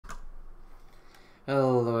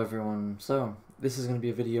Hello everyone, so this is going to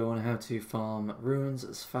be a video on how to farm runes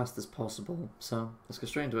as fast as possible, so let's get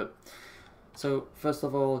straight into it. So first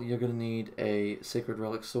of all, you're going to need a Sacred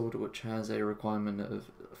Relic Sword which has a requirement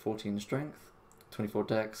of 14 Strength, 24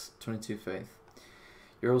 Dex, 22 Faith.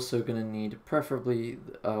 You're also going to need preferably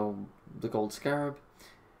the Gold Scarab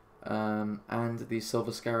and the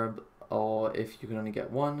Silver Scarab, or if you can only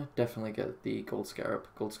get one, definitely get the Gold Scarab.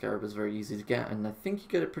 Gold Scarab is very easy to get and I think you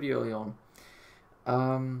get it pretty early on.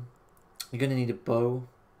 You're going to need a bow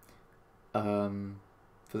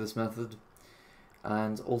for this method,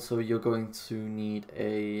 and also you're going to need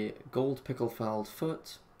a gold pickle fowl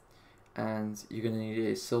foot, and you're going to need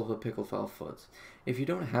a silver pickle fowl foot. If you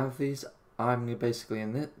don't have these, I'm basically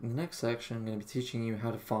in the next section I'm going to be teaching you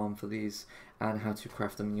how to farm for these and how to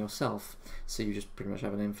craft them yourself, so you just pretty much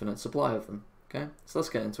have an infinite supply of them. Okay, so let's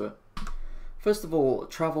get into it. First of all,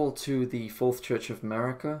 travel to the Fourth Church of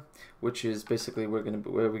Marika, which is basically where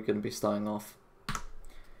we're going to be starting off.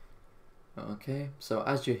 Okay, so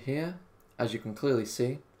as you're here, as you can clearly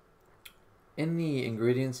see, in the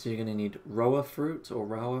ingredients you're going to need roa fruit or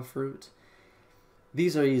rawa fruit.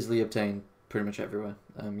 These are easily obtained pretty much everywhere.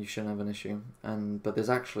 You shouldn't have an issue, but there's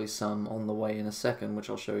actually some on the way in a second,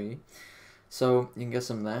 which I'll show you. So you can get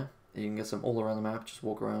some there. You can get some all around the map. Just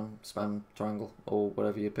walk around, spam triangle or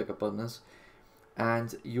whatever your pickup button is.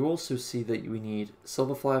 And you also see that we need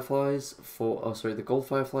silver fireflies for, the gold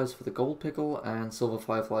fireflies for the gold pickle and silver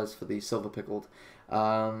fireflies for the silver pickled.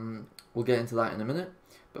 We'll get into that in a minute.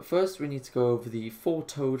 But first we need to go over the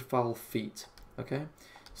four-toed fowl feet. Okay,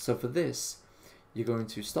 so for this, you're going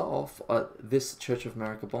to start off at this Church of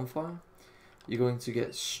Marika bonfire. You're going to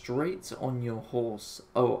get straight on your horse.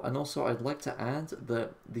 Oh, and also I'd like to add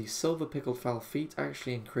that the silver pickled fowl feet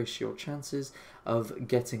actually increase your chances of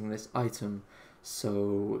getting this item.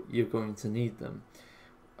 So you're going to need them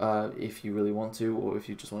if you really want to, or if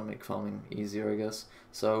you just want to make farming easier, I guess.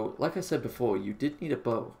 So like I said before, you did need a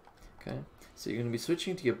bow. Okay, so you're going to be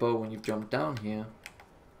switching to your bow when you've jumped down here,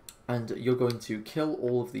 and you're going to kill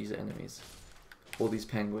all of these enemies, all these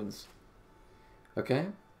penguins. Okay,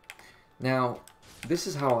 now this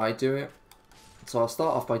is how I do it. So I'll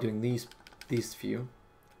start off by doing these few.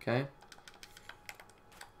 Okay,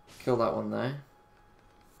 kill that one there.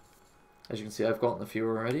 As you can see, I've gotten a few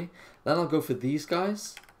already. Then I'll go for these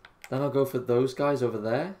guys. Then I'll go for those guys over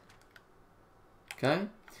there. Okay.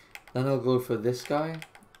 Then I'll go for this guy.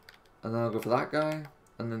 And then I'll go for that guy.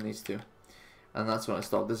 And then these two. And that's when I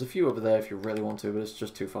stop. There's a few over there if you really want to, but it's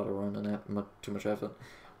just too far to run and too much effort.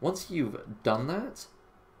 Once you've done that,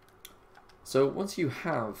 so once you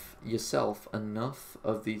have yourself enough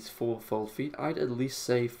of these four-fold feet, I'd at least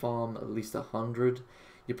say farm at least 100.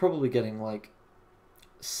 You're probably getting like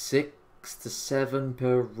 6 to 7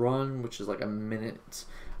 per run, which is like a minute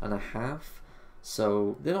and a half.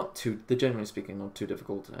 So they're generally speaking not too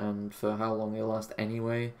difficult, and for how long they last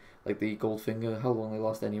anyway, like the Goldfinger, how long they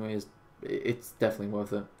last anyway it's definitely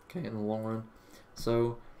worth it, okay, in the long run.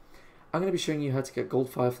 So I'm going to be showing you how to get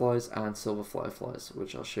gold fireflies and silver fireflies,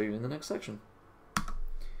 which I'll show you in the next section.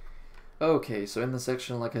 Okay, so in this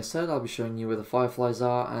section, like I said, I'll be showing you where the fireflies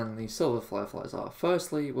are and the silver fireflies are.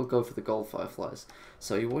 Firstly, we'll go for the gold fireflies.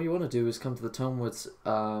 So what you want to do is come to the Tonewoods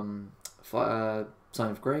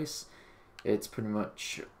Sign of Grace. It's pretty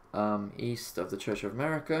much east of the Church of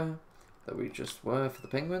Marika that we just were for the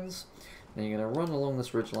penguins. Then you're going to run along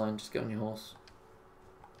this ridgeline, just get on your horse.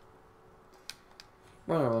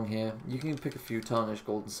 Run along here. You can pick a few tarnished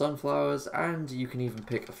golden sunflowers, and you can even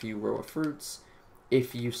pick a few raw fruits,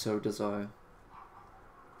 if you so desire.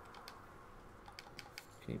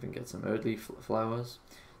 You can even get some early flowers.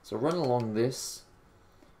 So run along this.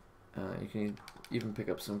 You can even pick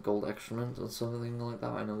up some gold excrement or something like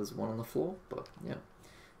that. I know there's one on the floor, but yeah.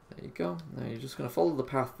 There you go. Now you're just going to follow the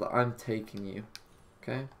path that I'm taking you.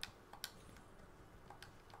 Okay?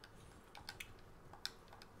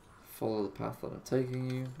 Follow the path that I'm taking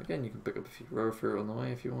you. Again, you can pick up a few raw fruit on the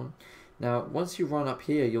way if you want. Now, once you run up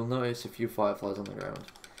here, you'll notice a few fireflies on the ground.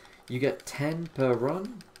 You get 10 per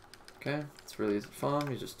run. Okay, it's really easy to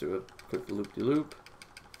farm. You just do a quick loop-de-loop.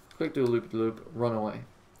 Quick do a loop-de-loop, run away.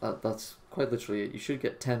 That's quite literally it. You should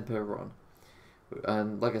get 10 per run.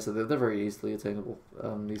 And like I said, they're very easily attainable,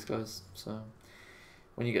 these guys. So,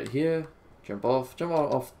 when you get here, jump off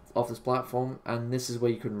this platform, and this is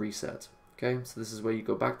where you can reset. Okay, so this is where you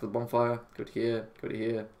go back to the bonfire, go to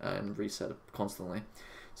here, and reset constantly.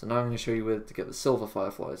 So now I'm going to show you where to get the silver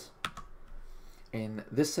fireflies. In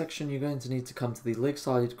this section, you're going to need to come to the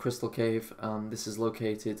Lakeside Crystal Cave. This is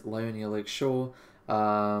located Lionia Lake Shore,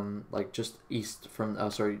 like just west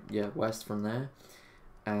from there.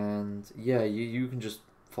 And yeah, you can just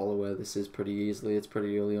follow where this is pretty easily. It's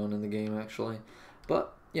pretty early on in the game, actually.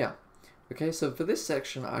 But, yeah. Okay, so for this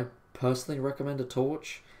section, I personally recommend a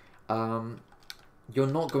torch. You're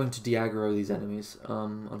not going to de-aggro these enemies,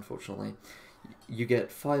 unfortunately. You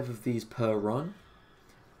get 5 of these per run,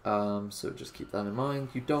 so just keep that in mind.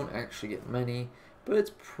 You don't actually get many, but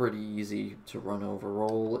it's pretty easy to run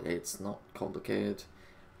overall. It's not complicated.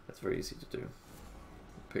 It's very easy to do.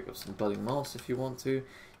 Pick up some budding moss if you want to.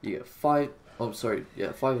 You get 5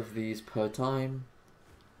 of these per time.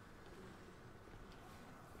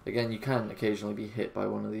 Again, you can occasionally be hit by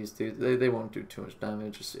one of these dudes. They won't do too much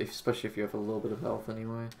damage, especially if you have a little bit of health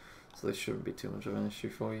anyway. So they shouldn't be too much of an issue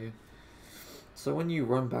for you. So when you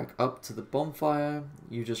run back up to the bonfire,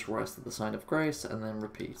 you just rest at the sign of grace and then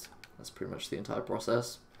repeat. That's pretty much the entire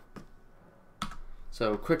process.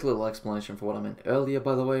 So quick little explanation for what I meant earlier,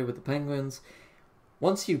 by the way, with the penguins.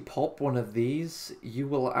 Once you pop one of these, you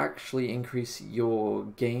will actually increase your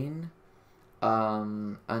gain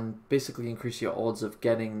and basically increase your odds of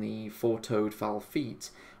getting the 4-toed fowl feet,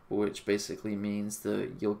 which basically means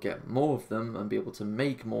that you'll get more of them and be able to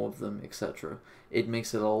make more of them, etc. It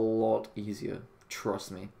makes it a lot easier,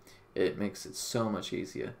 trust me. It makes it so much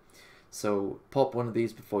easier. So pop one of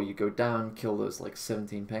these before you go down, kill those like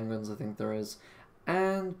 17 penguins I think there is,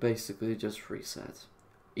 and basically just reset.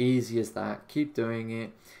 Easy as that, keep doing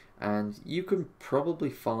it, and you can probably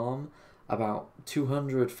farm about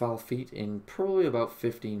 200 foul feet in probably about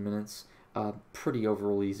 15 minutes. Pretty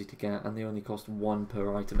overall easy to get, and they only cost 1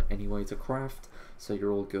 per item anyway to craft, so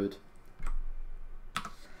you're all good.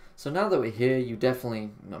 So now that we're here, you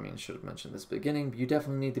definitely, I mean, I should have mentioned this at the beginning, but you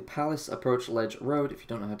definitely need the Palace Approach Ledge Road. If you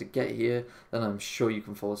don't know how to get here, then I'm sure you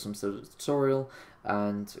can follow some sort of tutorial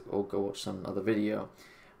or go watch some other video.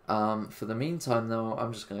 For the meantime though,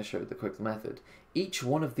 I'm just going to show you the quick method. Each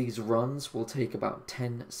one of these runs will take about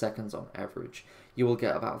 10 seconds on average. You will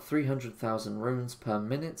get about 300,000 runes per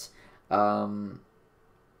minute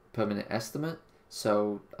estimate,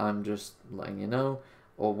 so I'm just letting you know,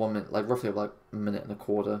 or 1 minute, like roughly like a minute and a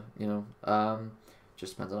quarter, you know,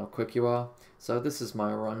 just depends on how quick you are. So this is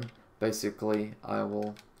my run. Basically, I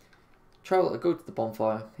will go to the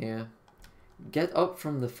bonfire here, get up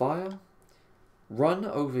from the fire, run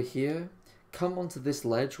over here, come onto this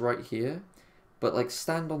ledge right here, but like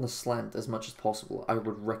stand on the slant as much as possible, I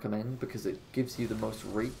would recommend, because it gives you the most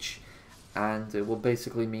reach, and it will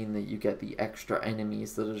basically mean that you get the extra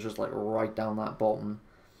enemies that are just like right down that bottom.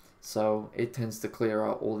 So it tends to clear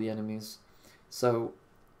out all the enemies. So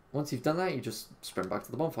once you've done that, you just sprint back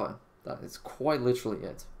to the bonfire. That is quite literally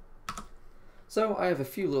it. So I have a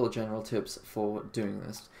few little general tips for doing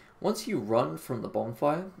this. Once you run from the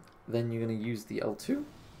bonfire, then you're going to use the L2.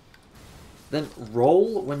 Then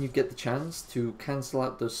roll when you get the chance to cancel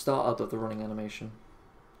out the startup of the running animation.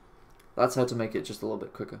 That's how to make it just a little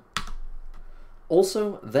bit quicker.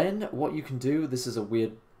 Also, then what you can do, this is a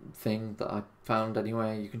weird thing that I found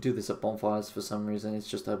anyway, you can do this at bonfires for some reason, it's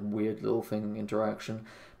just a weird little thing, interaction.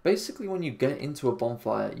 Basically when you get into a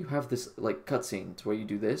bonfire, you have this like cutscene to where you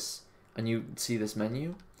do this, and you see this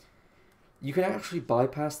menu. You can actually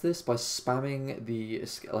bypass this by spamming the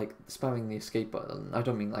escape button. I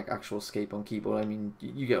don't mean like actual escape on keyboard. I mean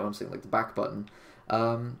you get what I'm saying, like the back button.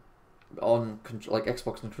 On like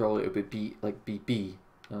Xbox controller, it would be B.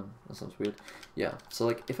 Oh, that sounds weird. Yeah. So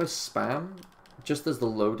like if I spam, just as the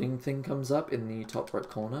loading thing comes up in the top right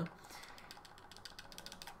corner,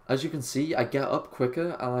 as you can see, I get up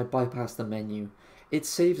quicker and I bypass the menu. It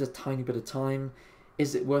saves a tiny bit of time.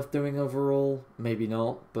 Is it worth doing overall? Maybe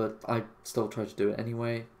not, but I still try to do it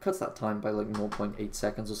anyway. Cuts that time by like 0.8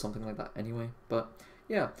 seconds or something like that anyway. But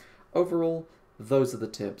yeah, overall, those are the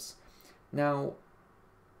tips. Now,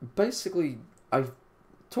 basically, I've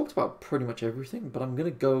talked about pretty much everything, but I'm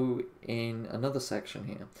going to go in another section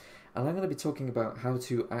here. And I'm going to be talking about how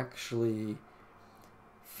to actually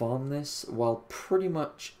farm this while pretty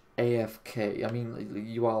much AFK. I mean,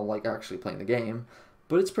 you are like actually playing the game,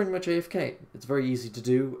 but it's pretty much AFK. It's very easy to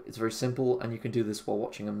do, it's very simple, and you can do this while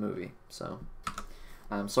watching a movie. So,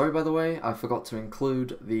 I'm sorry by the way, I forgot to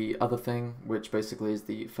include the other thing, which basically is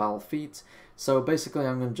the foul feet. So basically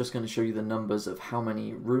I'm just going to show you the numbers of how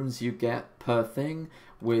many runes you get per thing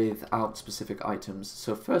without specific items.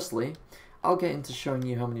 So firstly, I'll get into showing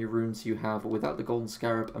you how many runes you have without the golden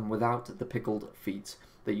scarab and without the pickled feet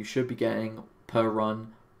that you should be getting per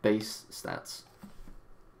run base stats.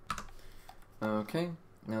 Okay,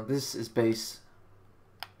 now this is base.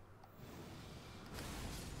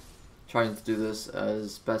 Trying to do this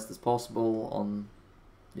as best as possible on,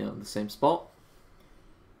 you know, the same spot.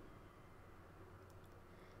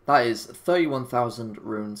 That is 31,000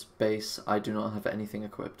 runes base. I do not have anything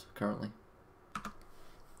equipped currently.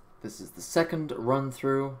 This is the second run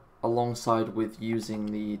through, alongside with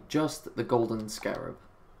using just the golden Scarab.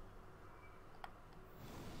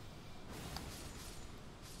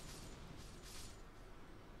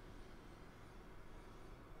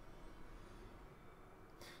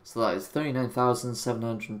 So that is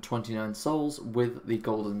 39,729 souls with the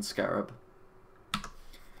golden Scarab.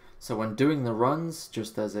 So when doing the runs,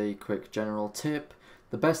 just as a quick general tip,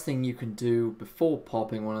 the best thing you can do before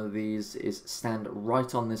popping one of these is stand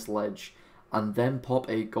right on this ledge and then pop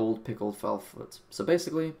a gold pickled Fellfoot. So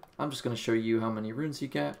basically, I'm just going to show you how many runes you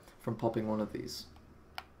get from popping one of these.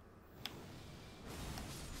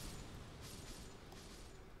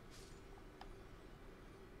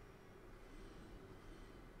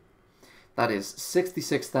 That is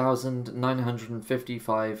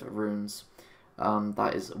 66,955 runes.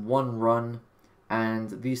 That is one run,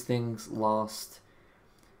 and these things last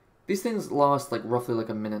like roughly like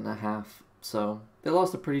a minute and a half, so they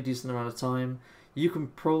last a pretty decent amount of time. You can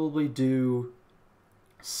probably do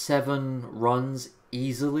 7 runs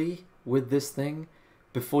easily with this thing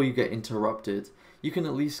before you get interrupted. You can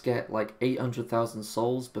at least get like 800,000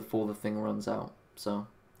 souls before the thing runs out, so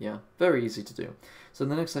yeah, very easy to do. So in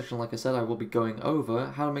the next section, like I said, I will be going over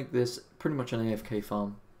how to make this pretty much an AFK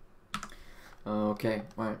farm. Okay,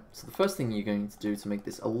 right, so the first thing you're going to do to make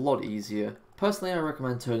this a lot easier, personally I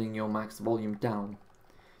recommend turning your max volume down.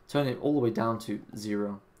 Turn it all the way down to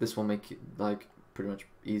 0. This will make it like pretty much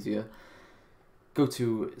easier. Go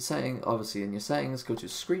to setting, obviously in your settings, go to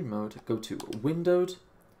screen mode, go to windowed.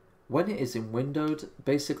 When it is in windowed,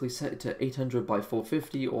 basically set it to 800 by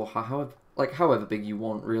 450 or however big you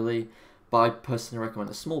want really. But I personally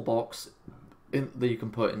recommend a small box that you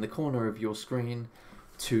can put in the corner of your screen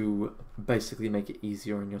to basically make it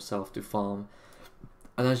easier on yourself to farm.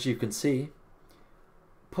 And as you can see,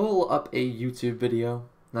 pull up a YouTube video.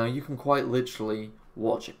 Now you can quite literally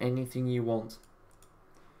watch anything you want.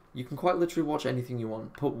 You can quite literally watch anything you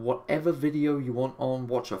want. Put whatever video you want on,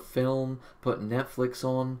 watch a film, put Netflix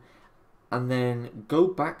on, and then go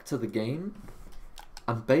back to the game.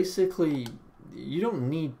 And basically, you don't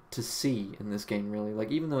need to see in this game really.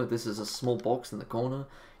 Like, even though this is a small box in the corner,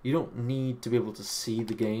 you don't need to be able to see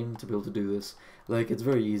the game to be able to do this. Like, it's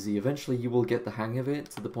very easy. Eventually you will get the hang of it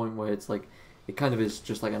to the point where it's like, it kind of is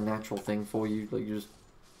just like a natural thing for you. Like, you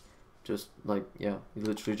just like, yeah, you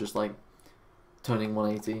literally just like turning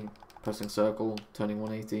 180, pressing circle, turning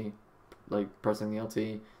 180, like pressing the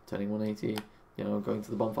LT, turning 180, you know, going to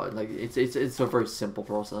the bonfire. Like, it's a very simple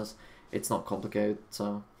process. It's not complicated,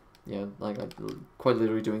 so yeah, like quite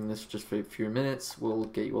literally doing this just for a few minutes will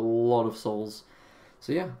get you a lot of souls.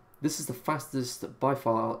 So yeah, this is the fastest, by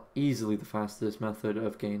far, easily the fastest method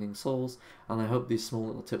of gaining souls, and I hope these small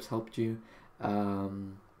little tips helped you.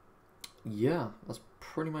 Yeah, that's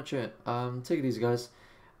pretty much it. Take it easy guys,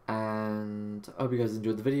 and I hope you guys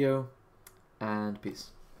enjoyed the video, and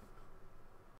peace.